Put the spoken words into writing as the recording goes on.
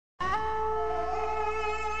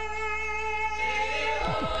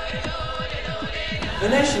The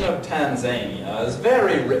nation of Tanzania is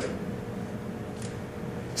very rich.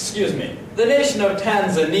 Excuse me. The nation of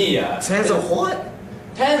Tanzania. What?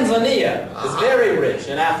 Tanzania is very rich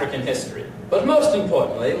in African history, but most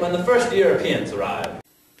importantly, when the first Europeans arrived.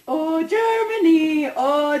 Oh, Germany!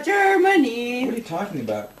 Oh, Germany! What are you talking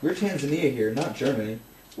about? We're Tanzania here, not Germany.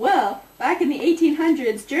 Well, back in the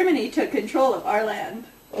 1800s, Germany took control of our land.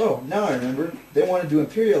 Oh, now I remember. They wanted to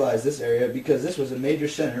imperialize this area because this was a major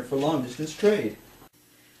center for long-distance trade.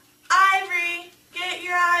 Ivory! Get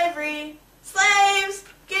your ivory! Slaves!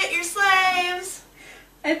 Get your slaves!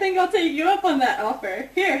 I think I'll take you up on that offer.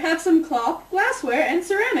 Here, have some cloth, glassware, and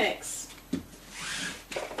ceramics.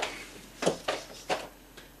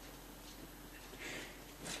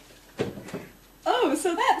 Oh,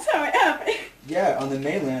 so that's how it happened. Yeah, on the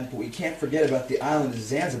mainland, but we can't forget about the island of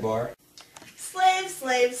Zanzibar. Slaves,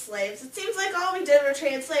 slaves, slaves. It seems like all we did were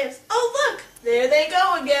trade slaves. Oh, look! There they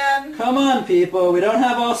go again. Come on, people. We don't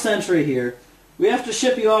have all century here. We have to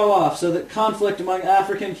ship you all off so that conflict among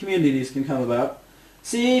African communities can come about.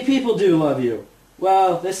 See, people do love you.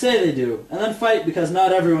 Well, they say they do, and then fight because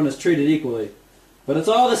not everyone is treated equally. But it's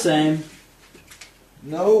all the same.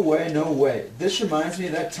 No way, no way. This reminds me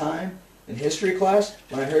of that time in history class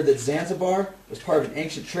when I heard that Zanzibar was part of an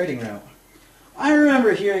ancient trading route. I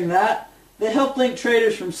remember hearing that. They helped link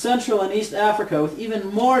traders from Central and East Africa with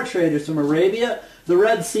even more traders from Arabia, the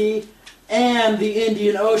Red Sea, and the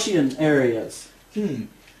Indian Ocean areas.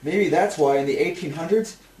 Maybe that's why in the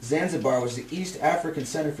 1800s, Zanzibar was the East African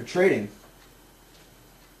center for trading.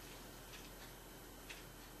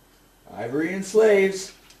 Ivory and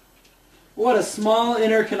slaves. What a small,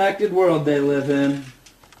 interconnected world they live in.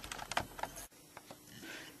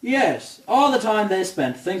 Yes, all the time they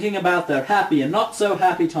spent thinking about their happy and not so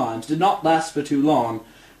happy times did not last for too long,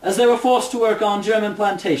 as they were forced to work on German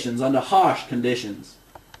plantations under harsh conditions.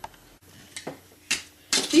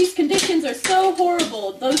 These conditions are so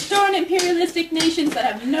horrible, those stern imperialistic nations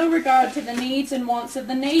that have no regard to the needs and wants of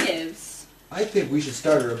the natives. I think we should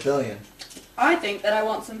start a rebellion. I think that I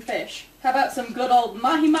want some fish. How about some good old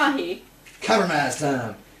mahi-mahi? Compromise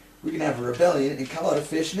time. We can have a rebellion and call it a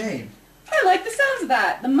fish name. I like the sounds of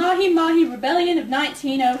that. The Mahi-Mahi Rebellion of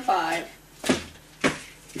 1905.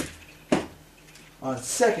 On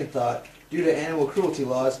second thought, due to animal cruelty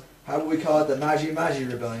laws, how would we call it the Maji Maji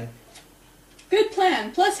Rebellion? Good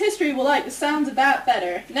plan. Plus history will like the sounds of that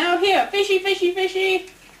better. Now here, fishy, fishy, fishy.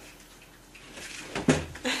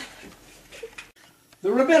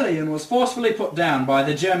 The rebellion was forcefully put down by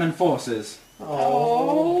the German forces,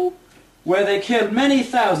 Oh. where they killed many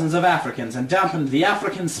thousands of Africans and dampened the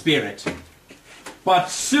African spirit. But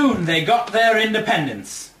soon they got their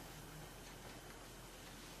independence.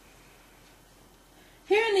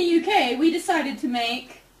 Here in the UK, we decided to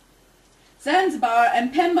make Zanzibar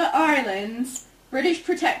and Pemba Islands British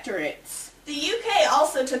protectorates. The UK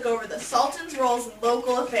also took over the Sultan's roles in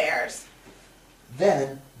local affairs.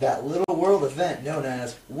 Then, that little world event known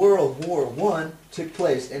as World War I took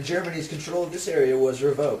place and Germany's control of this area was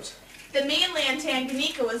revoked. The mainland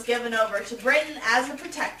Tanganyika was given over to Britain as a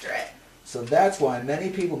protectorate. So that's why many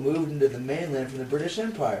people moved into the mainland from the British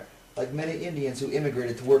Empire, like many Indians who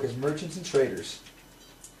immigrated to work as merchants and traders.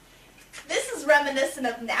 This is reminiscent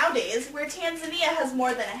of nowadays, where Tanzania has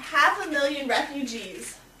more than 500,000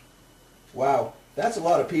 refugees. Wow, that's a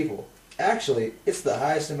lot of people. Actually, it's the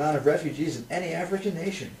highest amount of refugees in any African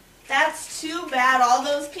nation. That's too bad. All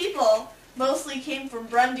those people mostly came from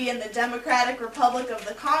Burundi and the Democratic Republic of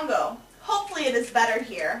the Congo. Hopefully it is better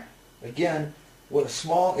here. Again, what a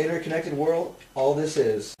small, interconnected world all this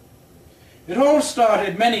is. It all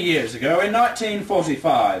started many years ago in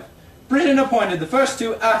 1945. Britain appointed the first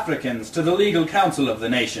two Africans to the legal council of the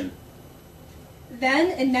nation.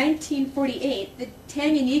 Then, in 1948, the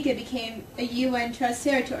Tanganyika became a UN Trust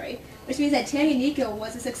territory, which means that Tanganyika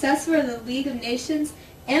was a successor of the League of Nations,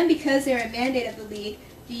 and because they were a mandate of the League,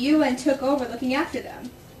 the UN took over looking after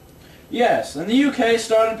them. Yes, and the UK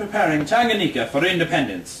started preparing Tanganyika for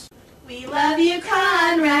independence. We love you,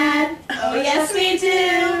 Conrad. Oh, yes, we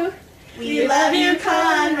do. We love you,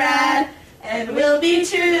 Conrad, and we'll be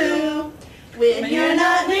true. When you're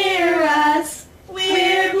not near us,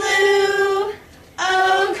 we're blue.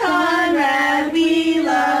 Oh, Conrad, we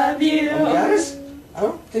love you. Oh, guys, I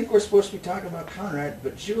don't think we're supposed to be talking about Conrad,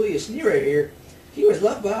 but Julius Nyerere here, he was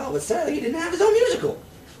loved by all, but sadly he didn't have his own musical.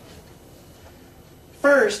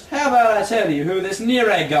 First, how about I tell you who this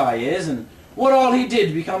Nyerere guy is and what all he did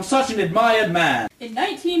to become such an admired man? In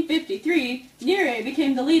 1953, Nyerere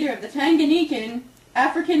became the leader of the Tanganyikan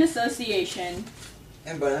African Association.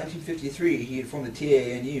 And by 1953 he had formed the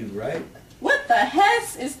TANU, right? What the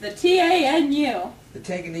Hess is the TANU. The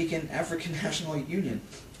Tanzanian African National Union.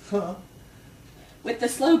 Huh. With the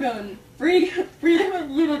slogan, Freedom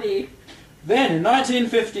and Unity. Then, in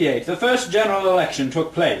 1958, the first general election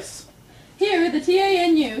took place. Here, the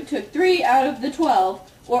TANU took 3 out of the 12,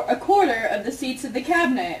 or a quarter of the seats of the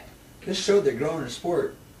cabinet. This showed they're growing in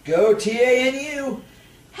sport. Go TANU!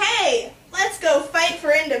 Hey, let's go fight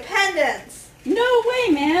for independence. No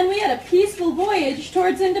way, man. We had a peaceful voyage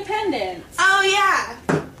towards independence. Oh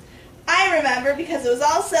yeah. I remember because it was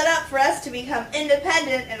all set up for us to become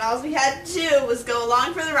independent and all we had to do was go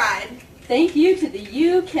along for the ride. Thank you to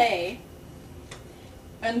the UK.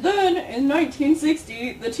 And then, in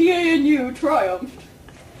 1960, the TANU triumphed.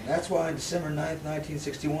 That's why on December 9th,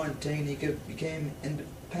 1961, Tanganyika became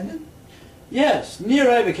independent? Yes,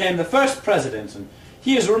 Nyerere became the first president, and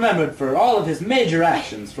he is remembered for all of his major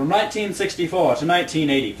actions from 1964 to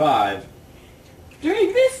 1985.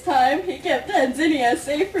 During this time, he kept Tanzania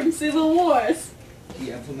safe from civil wars. He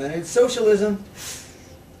implemented socialism,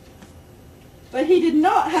 But he did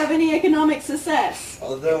not have any economic success.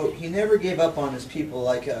 although he never gave up on his people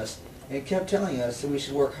like us, and kept telling us that we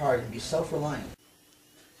should work hard and be self-reliant.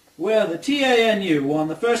 Well, the TANU won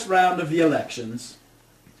the first round of the elections.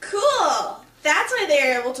 Cool! That's why they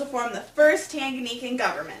were able to form the first Tanganyikan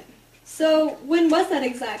government. So, when was that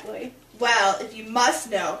exactly? Well, if you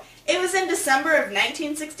must know, it was in December of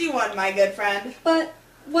 1961, my good friend. But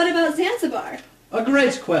what about Zanzibar? A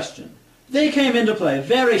great question. They came into play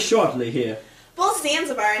very shortly here. Both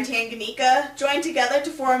Zanzibar and Tanganyika joined together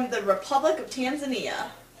to form the Republic of Tanzania.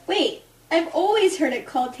 Wait, I've always heard it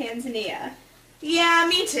called Tanzania. Yeah,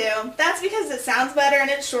 me too. That's because it sounds better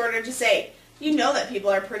and it's shorter to say. You know that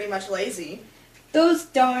people are pretty much lazy. Those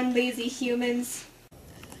darn lazy humans.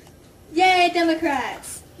 Yay,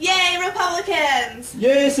 Democrats! Yay, Republicans!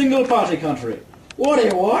 Yay, single-party country. What do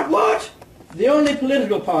you want? What? The only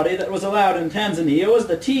political party that was allowed in Tanzania was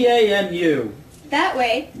the TANU. That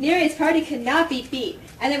way, Nyerere's party could not be beat,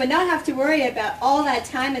 and they would not have to worry about all that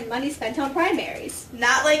time and money spent on primaries.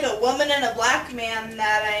 Not like a woman and a black man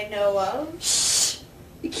that I know of. Shh!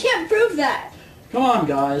 You can't prove that! Come on,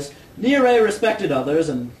 guys. Nyerere respected others,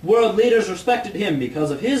 and world leaders respected him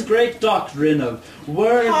because of his great doctrine of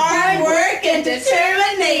Hard work and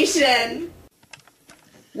determination!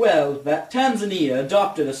 Well, that Tanzania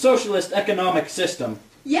adopted a socialist economic system.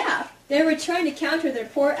 Yeah, they were trying to counter their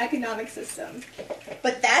poor economic system.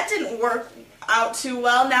 But that didn't work out too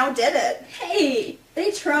well, now did it? Hey,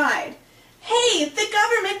 they tried. Hey, the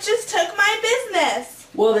government just took my business!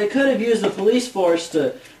 Well, they could have used the police force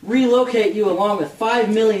to relocate you along with 5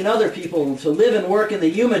 million other people to live and work in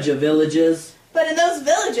the Umaja villages. But in those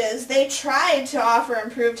villages, they tried to offer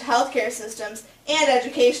improved healthcare systems and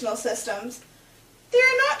educational systems.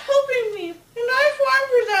 They're not helping me, and I farm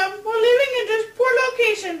for them while living in this poor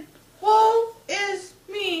location. Woe is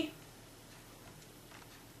me.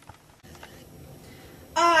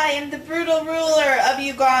 I am the brutal ruler of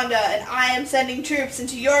Uganda, and I am sending troops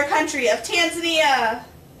into your country of Tanzania.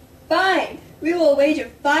 Fine, we will wage a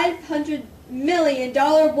 $500 million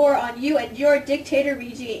war on you and your dictator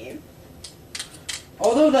regime.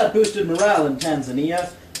 Although that boosted morale in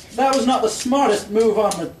Tanzania, that was not the smartest move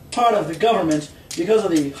on the part of the government because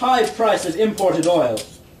of the high price of imported oil.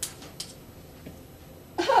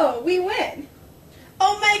 Oh, we win.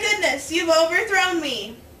 Oh my goodness, you've overthrown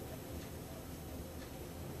me.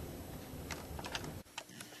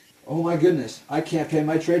 Oh my goodness, I can't pay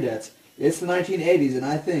my trade debts. It's the 1980s and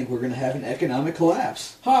I think we're going to have an economic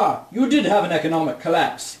collapse. Ha! You did have an economic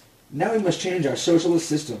collapse. Now we must change our socialist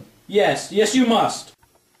system. Yes, yes you must.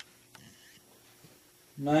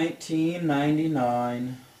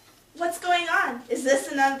 1999. What's going on? Is this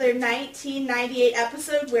another 1998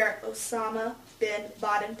 episode where Osama bin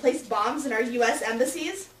Laden placed bombs in our U.S.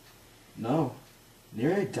 embassies? No.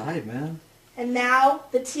 Nyerere died, man. And now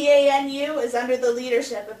the TANU is under the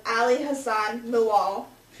leadership of Ali Hassan Milwal.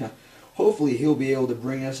 Hopefully he'll be able to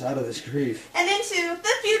bring us out of this grief. And into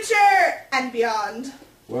the future and beyond.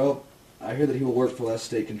 Well, I hear that he will work for less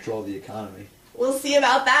state control of the economy. We'll see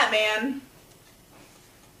about that, man.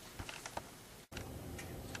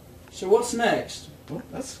 So what's next? Well,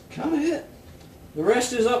 that's kind of it. The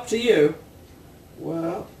rest is up to you.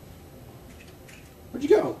 Well, where'd you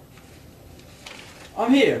go?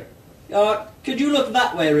 I'm here. Could you look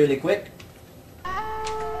that way really quick?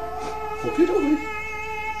 Okie dokie.